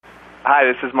Hi,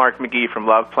 this is Mark McGee from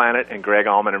Love Planet and Greg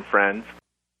Allman and Friends.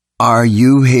 Are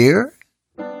you here?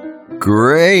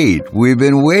 Great. We've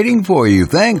been waiting for you.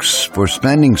 Thanks for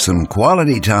spending some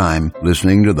quality time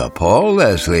listening to the Paul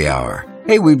Leslie Hour.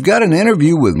 Hey, we've got an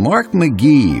interview with Mark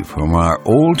McGee from our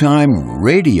old-time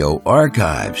radio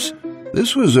archives.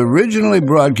 This was originally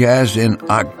broadcast in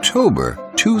October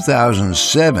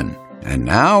 2007, and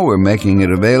now we're making it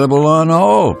available on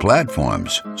all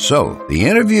platforms. So, the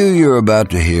interview you're about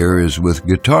to hear is with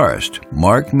guitarist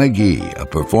Mark McGee, a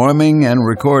performing and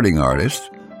recording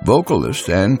artist, vocalist,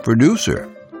 and producer.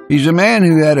 He's a man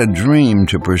who had a dream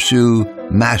to pursue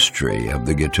mastery of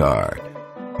the guitar.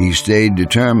 He stayed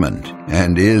determined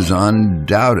and is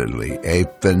undoubtedly a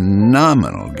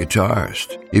phenomenal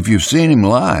guitarist. If you've seen him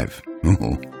live,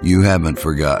 you haven't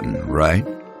forgotten, right?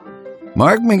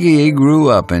 Mark McGee grew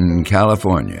up in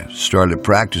California, started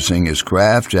practicing his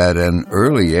craft at an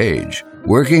early age.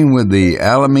 Working with the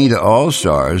Alameda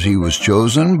All-Stars, he was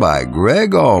chosen by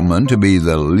Greg Allman to be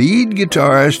the lead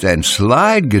guitarist and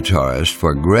slide guitarist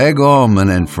for Greg Allman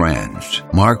and Friends.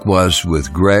 Mark was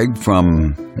with Greg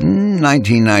from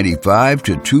 1995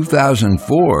 to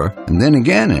 2004, and then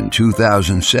again in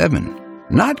 2007.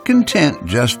 Not content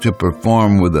just to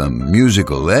perform with a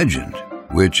musical legend,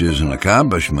 which is an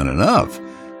accomplishment enough,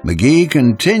 McGee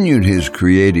continued his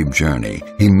creative journey.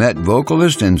 He met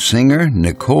vocalist and singer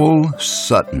Nicole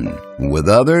Sutton. With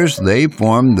others, they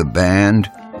formed the band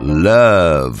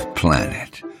Love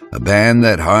Planet, a band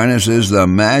that harnesses the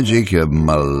magic of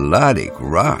melodic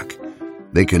rock.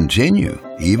 They continue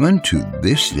even to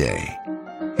this day.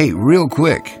 Hey, real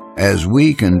quick, as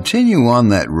we continue on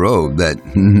that road that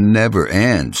never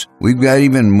ends, we've got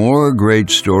even more great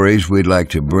stories we'd like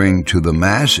to bring to the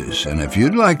masses. And if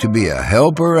you'd like to be a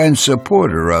helper and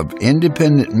supporter of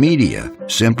independent media,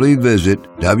 simply visit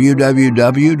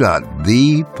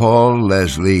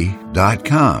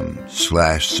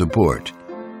www.thepaulleslie.com/support.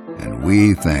 And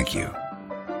we thank you.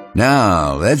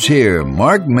 Now, let's hear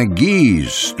Mark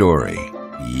McGee's story.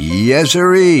 Yes,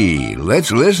 sirree.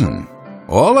 Let's listen.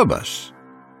 All of us.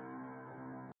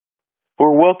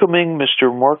 We're welcoming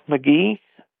Mr. Mark McGee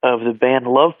of the band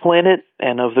Love Planet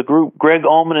and of the group Greg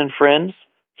Allman and Friends.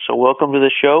 So welcome to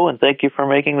the show, and thank you for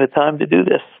making the time to do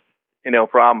this. No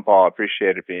problem, Paul. I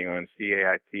appreciate it being on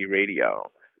CAIT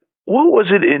radio. What was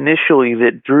it initially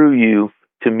that drew you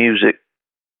to music?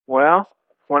 Well,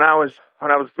 when I was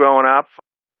growing up,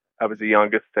 I was the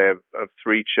youngest of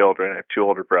three children. I have two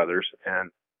older brothers, and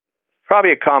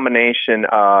probably a combination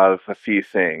of a few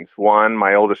things. One,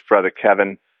 my oldest brother,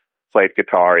 Kevin, played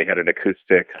guitar. He had an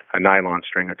acoustic, a nylon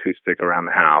string acoustic around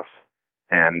the house.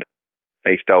 And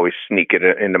I used to always sneak it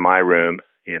into my room,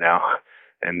 and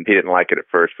he didn't like it at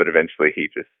first, but eventually he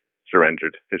just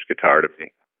surrendered his guitar to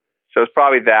me. So it's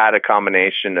probably that, a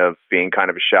combination of being kind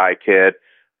of a shy kid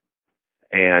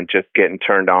and just getting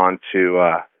turned on to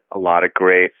a lot of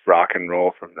great rock and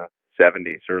roll from the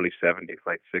 70s, early 70s,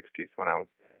 late 60s when I was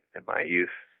in my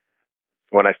youth.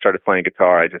 When I started playing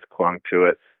guitar, I just clung to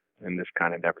it and just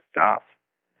kind of never stopped.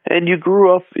 And you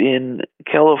grew up in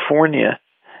California,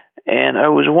 and I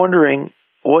was wondering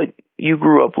what you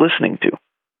grew up listening to.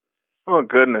 Oh,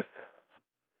 goodness.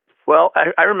 Well,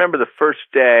 I remember the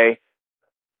first day,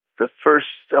 I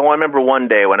remember one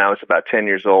day when I was about 10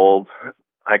 years old,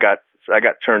 I got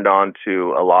turned on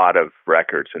to a lot of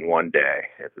records in one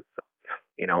day. It was,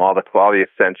 all the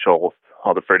essentials,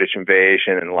 all the British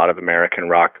Invasion, and a lot of American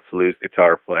rock blues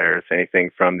guitar players, anything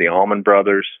from the Allman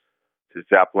Brothers to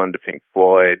Zeppelin to Pink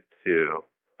Floyd to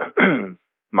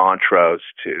Montrose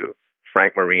to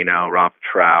Frank Marino, Rob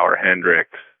Trower, Hendrix,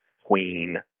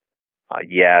 Queen,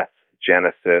 Yes,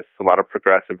 Genesis, a lot of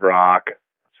progressive rock.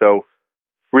 So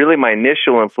really my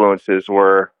initial influences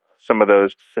were some of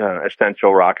those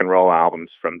essential rock and roll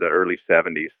albums from the early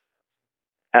 70s.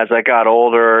 As I got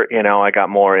older, I got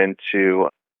more into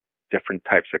different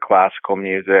types of classical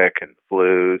music and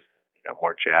blues,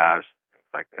 more jazz, things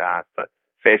like that. But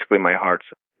basically my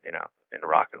heart's, in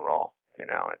rock and roll, and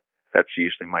that's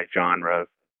usually my genre of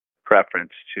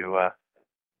preference to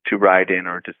write in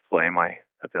or display my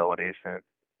abilities in.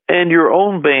 And your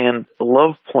own band,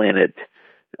 Love Planet,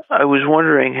 I was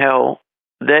wondering how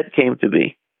that came to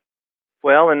be.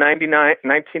 Well, in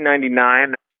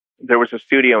 1999, there was a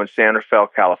studio in San Rafael,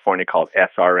 California called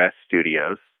SRS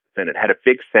Studios, and it had a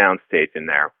big sound stage in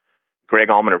there. Greg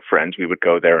Allman and Friends, we would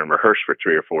go there and rehearse for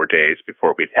 3 or 4 days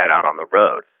before we'd head out on the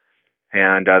road.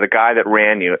 And the guy that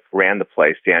ran the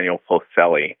place, Daniel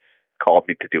Poselli, called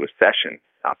me to do a session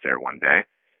out there one day.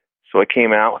 So I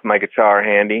came out with my guitar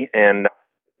handy, and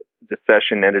the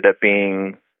session ended up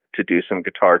being to do some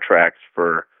guitar tracks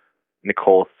for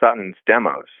Nicole Sutton's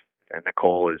demos. And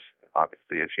Nicole is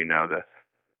obviously, as you know,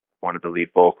 one of the lead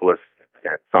vocalists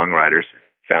and songwriters,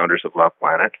 founders of Love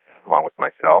Planet, along with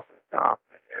myself. But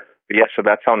yeah, so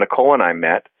that's how Nicole and I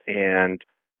met. And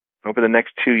over the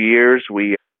next 2 years,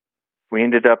 we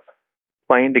ended up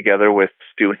playing together with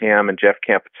Stu Hamm and Jeff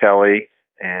Campitelli,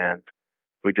 and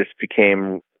we just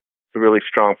became a really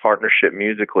strong partnership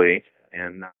musically.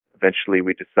 And eventually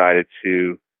we decided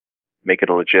to make it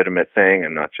a legitimate thing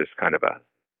and not just kind of a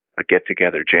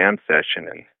get-together jam session,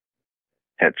 and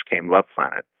hence came Love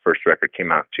Planet. First record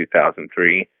came out in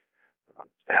 2003.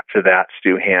 After that,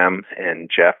 Stu Hamm and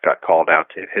Jeff got called out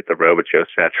to hit the road with Joe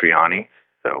Satriani,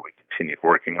 so we continued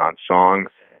working on songs.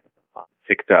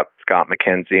 Picked up Scott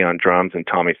McKenzie on drums and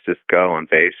Tommy Sisko on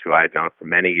bass, who I had known for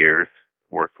many years,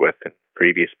 worked with in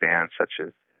previous bands such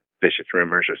as Vicious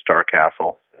Rumors or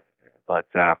Starcastle.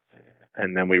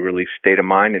 And then we released State of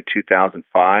Mind in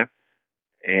 2005,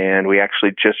 and we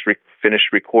actually just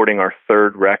finished recording our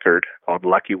third record called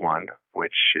Lucky One,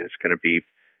 which is going to be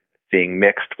being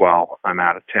mixed while I'm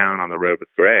out of town on the road with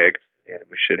Greg, and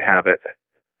we should have it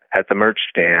at the merch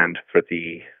stand for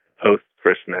the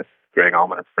post-Christmas Greg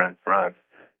Allman and Friends run.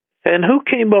 And who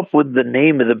came up with the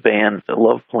name of the band, the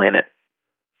Love Planet?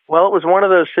 Well, it was one of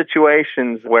those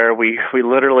situations where we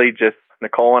literally just,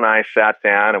 Nicole and I sat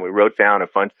down and we wrote down a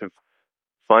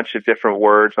bunch of different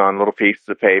words on little pieces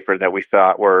of paper that we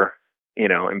thought were,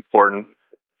 important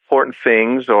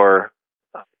things or,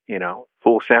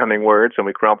 cool sounding words, and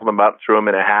we crumpled them up, threw them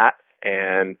in a hat,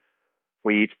 and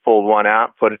we each pulled one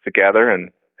out, put it together, and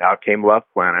out came Love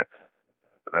Planet.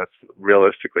 That's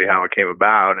realistically how it came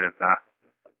about. And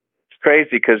it's crazy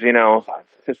because,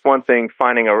 it's one thing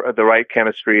finding the right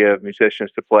chemistry of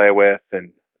musicians to play with,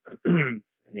 and,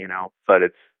 but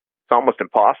it's almost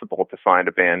impossible to find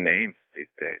a band name these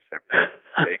days.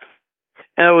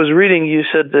 And I was reading, you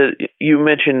said that you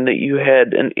mentioned that you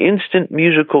had an instant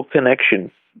musical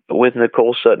connection with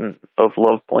Nicole Sutton of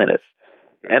Love Planet.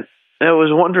 And I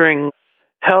was wondering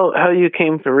how you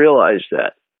came to realize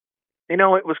that. It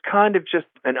was kind of just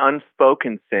an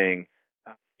unspoken thing.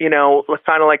 It was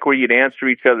kind of like where you'd answer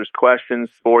each other's questions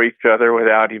for each other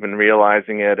without even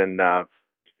realizing it. And,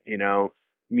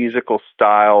 musical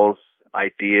styles,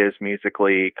 ideas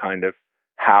musically, kind of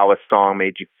how a song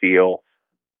made you feel,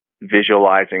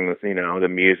 visualizing, the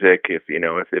music. If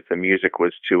the music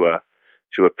was to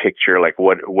a picture, like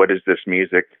what does this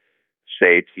music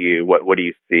say to you? What do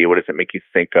you see? What does it make you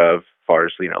think of as far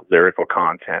as, lyrical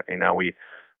content?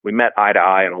 We met eye to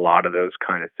eye on a lot of those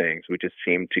kind of things. We just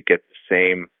seemed to get the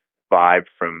same vibe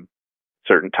from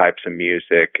certain types of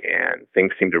music, and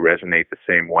things seemed to resonate the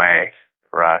same way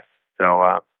for us. So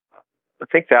I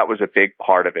think that was a big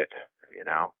part of it,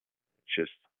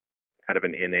 just kind of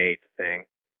an innate thing.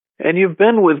 And you've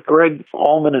been with Greg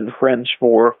Allman and Friends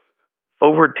for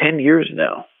over 10 years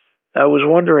now. I was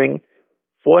wondering,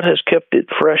 what has kept it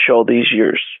fresh all these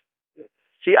years?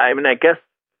 See, I guess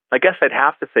I'd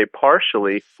have to say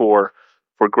partially for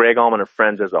Greg Allman and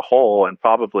Friends as a whole, and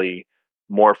probably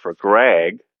more for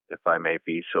Greg, if I may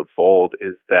be so bold,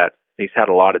 is that he's had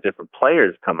a lot of different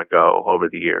players come and go over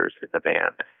the years in the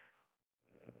band.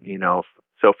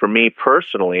 So for me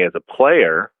personally as a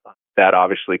player, that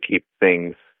obviously keeps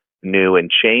things new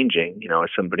and changing. As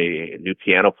a new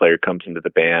piano player comes into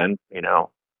the band,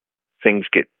 things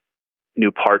get,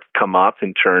 new parts come up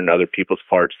in turn, other people's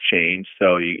parts change.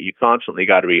 So you constantly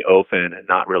got to be open and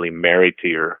not really married to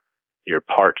your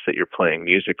parts that you're playing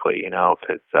musically,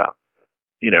 because,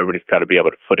 everybody's got to be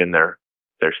able to put in their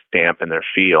stamp and their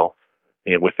feel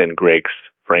within Greg's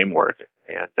framework.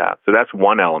 And so that's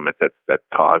one element that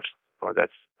caused, or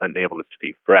that's enabled it to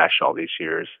be fresh all these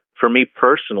years. For me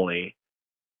personally,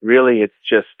 really it's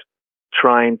just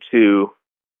trying to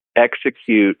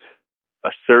execute a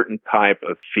certain type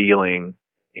of feeling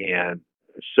and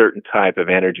a certain type of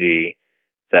energy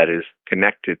that is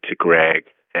connected to Greg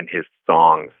and his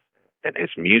songs and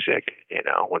his music.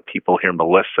 When people hear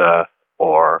Melissa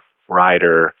or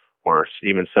Rider or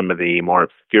even some of the more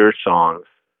obscure songs,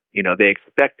 they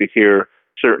expect to hear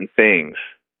certain things,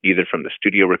 either from the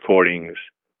studio recordings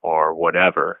or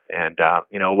whatever. And,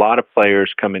 a lot of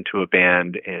players come into a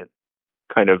band and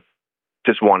kind of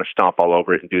just want to stomp all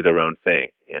over it and do their own thing,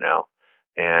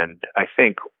 And I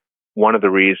think one of the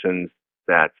reasons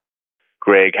that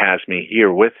Greg has me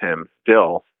here with him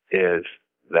still is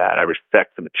that I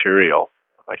respect the material.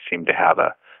 I seem to have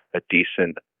a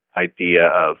decent idea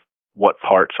of what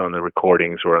parts on the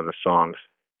recordings or on the songs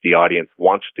the audience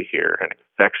wants to hear and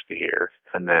expects to hear,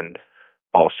 and then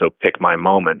also pick my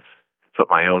moments, put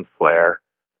my own flair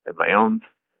and my own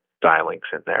stylings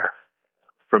in there.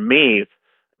 For me,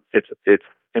 it's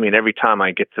every time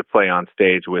I get to play on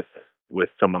stage with with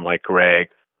someone like Greg,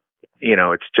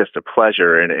 it's just a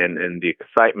pleasure, and the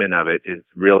excitement of it is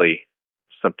really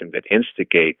something that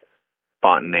instigates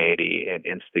spontaneity and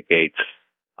instigates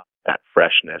that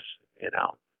freshness. It's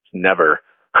never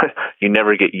you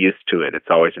never get used to it. It's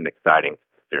always an exciting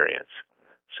experience.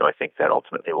 So I think that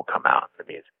ultimately will come out in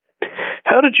the music.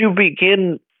 How did you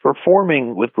begin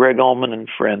performing with Greg Allman and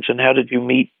friends, and how did you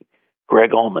meet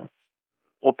Greg Allman?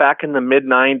 Well, back in the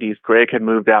mid-'90s, Greg had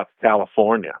moved out to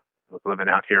California. I was living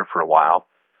out here for a while.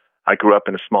 I grew up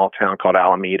in a small town called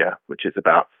Alameda, which is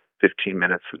about 15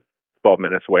 minutes, 12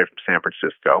 minutes away from San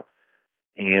Francisco.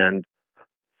 And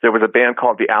there was a band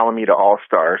called the Alameda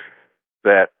All-Stars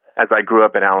that, as I grew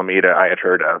up in Alameda, I had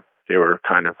heard of. They were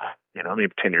kind of,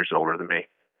 maybe 10 years older than me.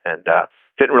 And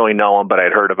didn't really know them, but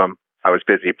I'd heard of them. I was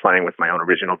busy playing with my own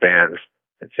original bands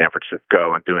in San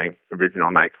Francisco and doing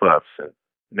original nightclubs. And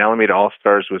Alameda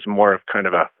All-Stars was more of kind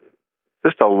of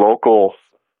just a local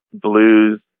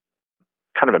blues,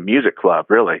 kind of a music club,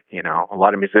 really. A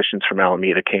lot of musicians from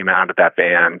Alameda came out of that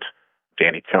band.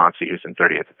 Danny Chauncey, who's in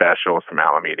 30th Special, is from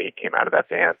Alameda. He came out of that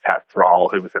band. Pat Thrall,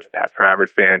 who was in the Pat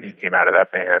Travers band, he came out of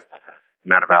that band,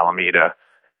 came out of Alameda.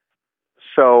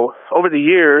 So over the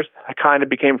years, I kind of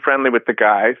became friendly with the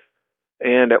guys.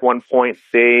 And at one point,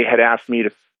 they had asked me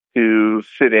to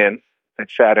sit in and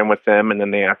chat in with them, and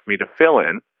then they asked me to fill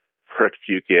in for a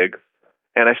few gigs.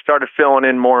 And I started filling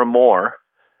in more and more.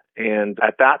 And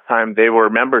at that time, they were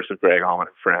members of Greg Allman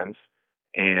and Friends.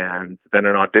 And then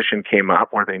an audition came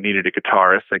up where they needed a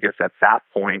guitarist. I guess at that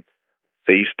point,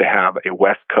 they used to have a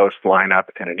West Coast lineup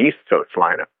and an East Coast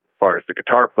lineup as far as the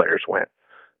guitar players went.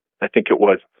 I think it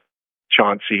was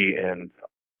Chauncey and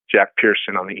Jack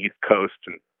Pearson on the East Coast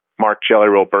and Mark Jelly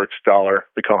Roll Bergstaller,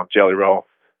 we call him Jelly Roll,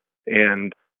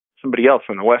 and somebody else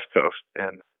on the West Coast.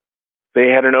 And they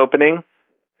had an opening,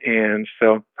 and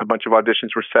so a bunch of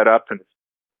auditions were set up, and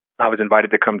I was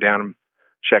invited to come down and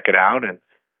check it out, and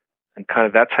kind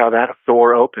of that's how that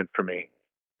door opened for me.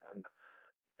 And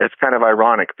it's kind of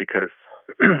ironic because,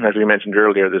 as we mentioned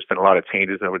earlier, there's been a lot of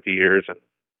changes over the years, and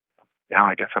now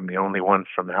I guess I'm the only one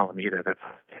from Alameda that's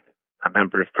a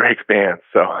member of Greg's band,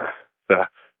 so it's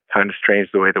kind of strange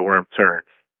the way the worm turns.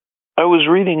 I was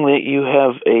reading that you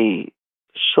have a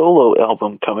solo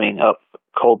album coming up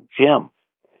called Gem,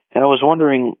 and I was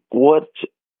wondering what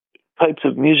types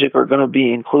of music are going to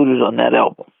be included on that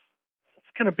album.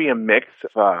 It's going to be a mix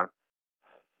of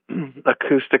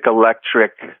acoustic,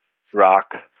 electric,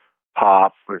 rock,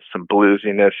 pop, with some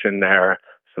bluesiness in there,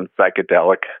 some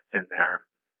psychedelic in there,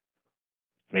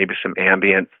 maybe some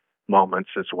ambient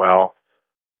moments as well.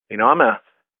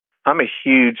 I'm a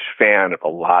huge fan of a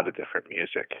lot of different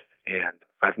music, and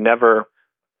I've never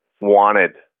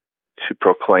wanted to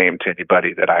proclaim to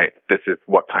anybody that this is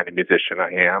what kind of musician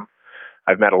I am.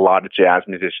 I've met a lot of jazz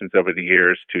musicians over the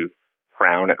years to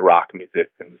frown at rock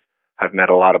musicians. I've met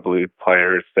a lot of blues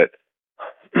players that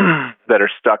that are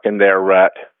stuck in their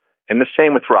rut, and the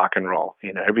same with rock and roll.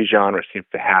 Every genre seems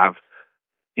to have,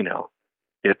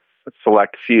 it's a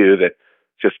select few that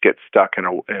just get stuck in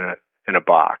a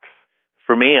box.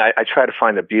 For me, I try to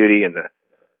find the beauty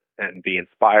and be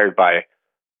inspired by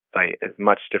as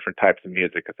much different types of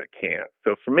music as I can.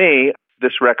 So for me,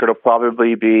 this record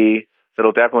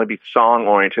it'll definitely be song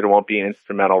oriented. It won't be an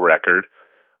instrumental record,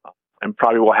 and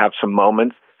probably will have some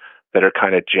moments that are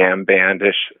kind of jam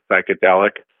bandish,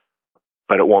 psychedelic,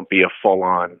 but it won't be a full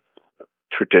on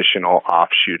traditional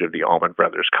offshoot of the Allman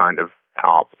Brothers kind of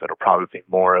album. It'll probably be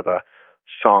more of a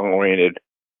song oriented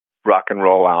rock and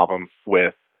roll album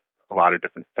with a lot of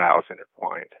different styles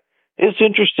intertwined. It's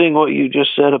interesting what you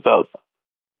just said about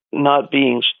not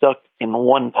being stuck in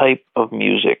one type of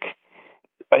music.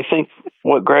 I think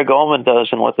what Greg Allman does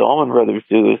and what the Allman Brothers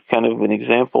do is kind of an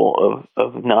example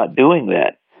of not doing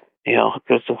that.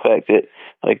 Just the fact that,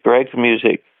 like Greg's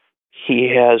music,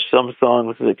 he has some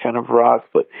songs that kind of rock,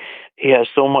 but he has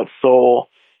so much soul.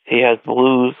 He has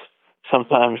blues,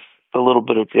 sometimes a little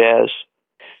bit of jazz.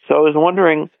 So I was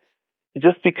wondering,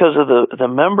 just because of the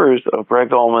members of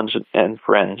Greg Allman's and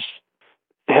Friends,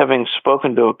 having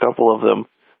spoken to a couple of them,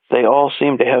 they all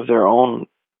seem to have their own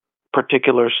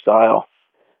particular style.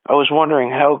 I was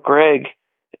wondering how Greg,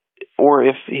 or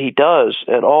if he does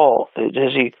at all,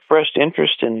 has he expressed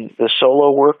interest in the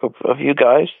solo work of you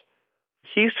guys?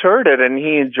 He's heard it and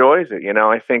he enjoys it.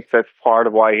 I think that's part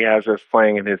of why he has us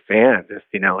playing in his band is,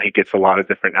 he gets a lot of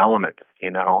different elements,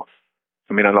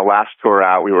 on the last tour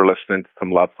out, we were listening to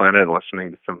some Love Planet and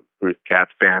listening to some Bruce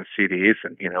Katz band CDs,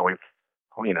 and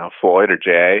Floyd or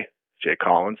Jay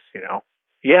Collins.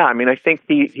 Yeah, I think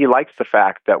he likes the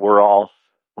fact that we're all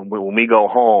when we go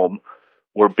home,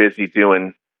 we're busy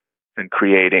doing and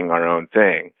creating our own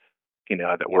thing.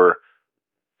 That we're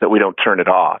that we don't turn it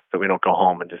off, that we don't go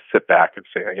home and just sit back and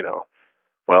say,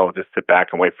 well, we'll just sit back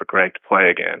and wait for Greg to play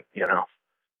again,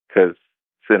 because it's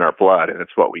in our blood and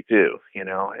it's what we do,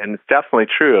 and it's definitely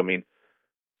true. I mean,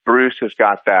 Bruce has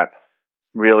got that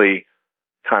really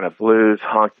kind of blues,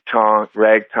 honky-tonk,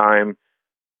 ragtime,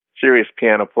 serious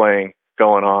piano playing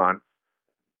going on.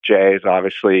 Jay is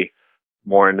obviously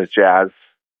more into jazz,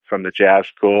 from the jazz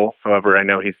school. However, I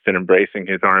know he's been embracing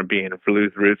his R&B and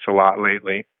blues roots a lot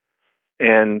lately.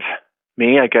 And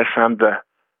me, I guess I'm the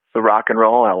rock and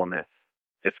roll element.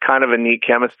 It's kind of a neat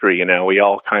chemistry, we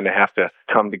all kind of have to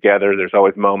come together. There's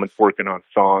always moments working on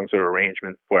songs or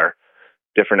arrangements where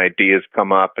different ideas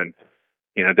come up and,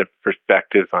 different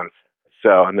perspectives on.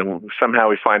 So, and then somehow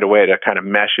we find a way to kind of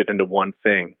mesh it into one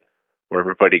thing where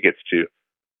everybody gets to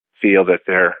feel that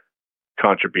their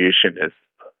contribution is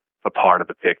a part of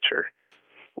the picture.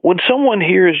 When someone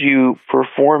hears you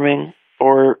performing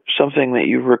or something that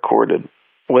you've recorded,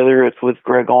 whether it's with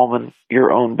Greg Allman,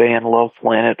 your own band, Love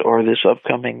Planet, or this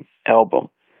upcoming album,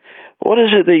 what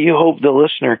is it that you hope the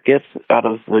listener gets out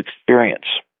of the experience?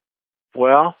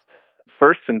 Well,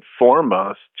 first and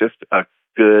foremost, just a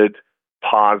good,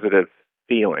 positive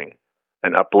feeling,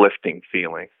 an uplifting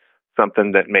feeling,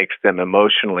 something that makes them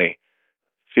emotionally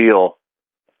feel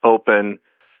open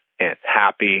and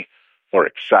happy or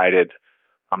excited.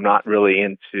 I'm not really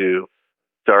into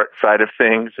dark side of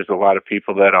things. There's a lot of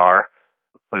people that are.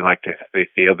 They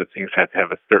feel that things have to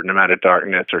have a certain amount of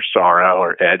darkness or sorrow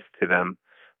or edge to them,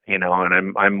 and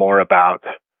I'm more about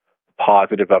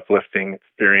positive, uplifting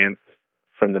experience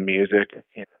from the music.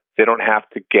 They don't have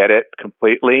to get it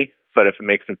completely, but if it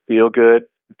makes them feel good,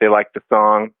 if they like the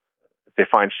song, if they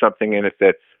find something in it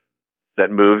that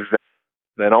moves them,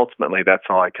 then ultimately that's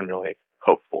all I can really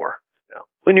hope for.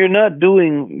 When you're not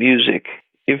doing music,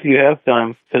 if you have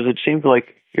time, because it seems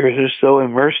like you're just so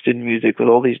immersed in music with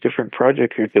all these different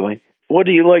projects you're doing, what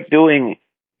do you like doing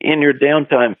in your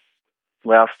downtime?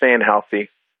 Well, staying healthy,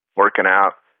 working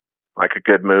out, like a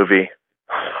good movie,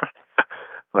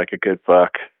 like a good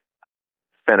book,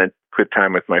 spending good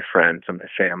time with my friends and my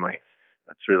family.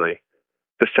 That's really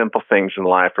the simple things in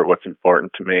life are what's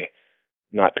important to me,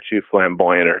 not too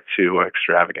flamboyant or too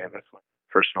extravagant. That's my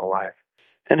personal life.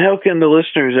 And how can the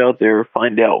listeners out there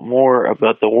find out more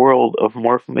about the world of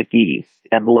Mark McGee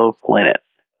and Love Planet?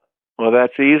 Well,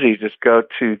 that's easy. Just go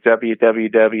to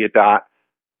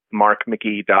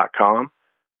www.markmcgee.com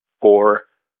or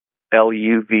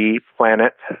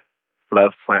LUVplanet,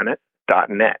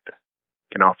 loveplanet.net.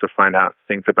 You can also find out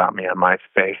things about me on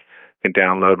MySpace. You can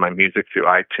download my music through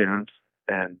iTunes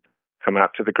and come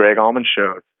out to the Greg Allman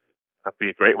Show. That'd be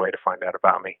a great way to find out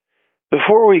about me.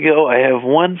 Before we go, I have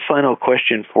one final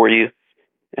question for you,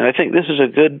 and I think this is a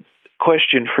good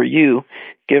question for you,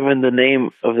 given the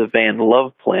name of the band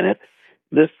Love Planet.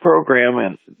 This program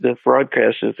and this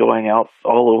broadcast is going out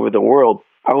all over the world.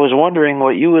 I was wondering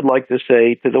what you would like to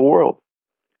say to the world.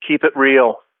 Keep it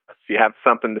real. If you have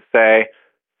something to say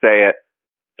it.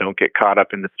 Don't get caught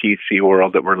up in the PC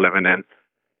world that we're living in,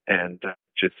 and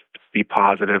just be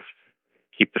positive,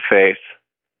 keep the faith,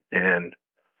 and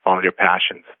follow your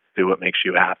passions. Do what makes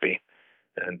you happy,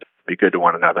 and be good to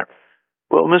one another.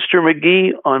 Well, Mr.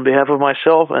 McGee, on behalf of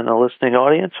myself and the listening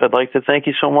audience, I'd like to thank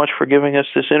you so much for giving us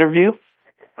this interview.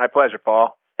 My pleasure,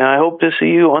 Paul. And I hope to see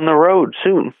you on the road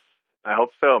soon. I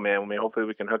hope so, man. Hopefully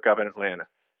we can hook up in Atlanta.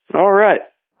 All right.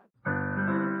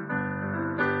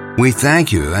 We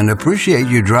thank you and appreciate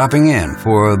you dropping in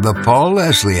for the Paul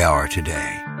Leslie Hour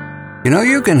today.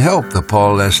 You can help the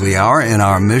Paul Leslie Hour in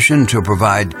our mission to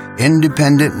provide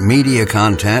independent media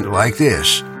content like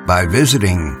this by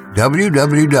visiting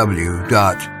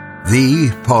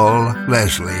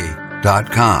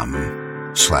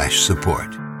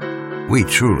www.thepaulleslie.com/support. We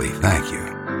truly thank you.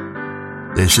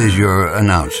 This is your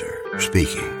announcer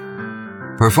speaking.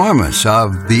 Performance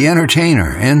of The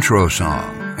Entertainer intro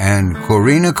song and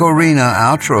Corina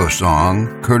outro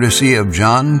song, courtesy of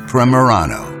John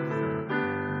Primorano.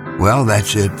 Well,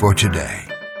 that's it for today.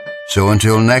 So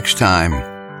until next time,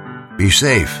 be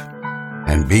safe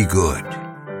and be good.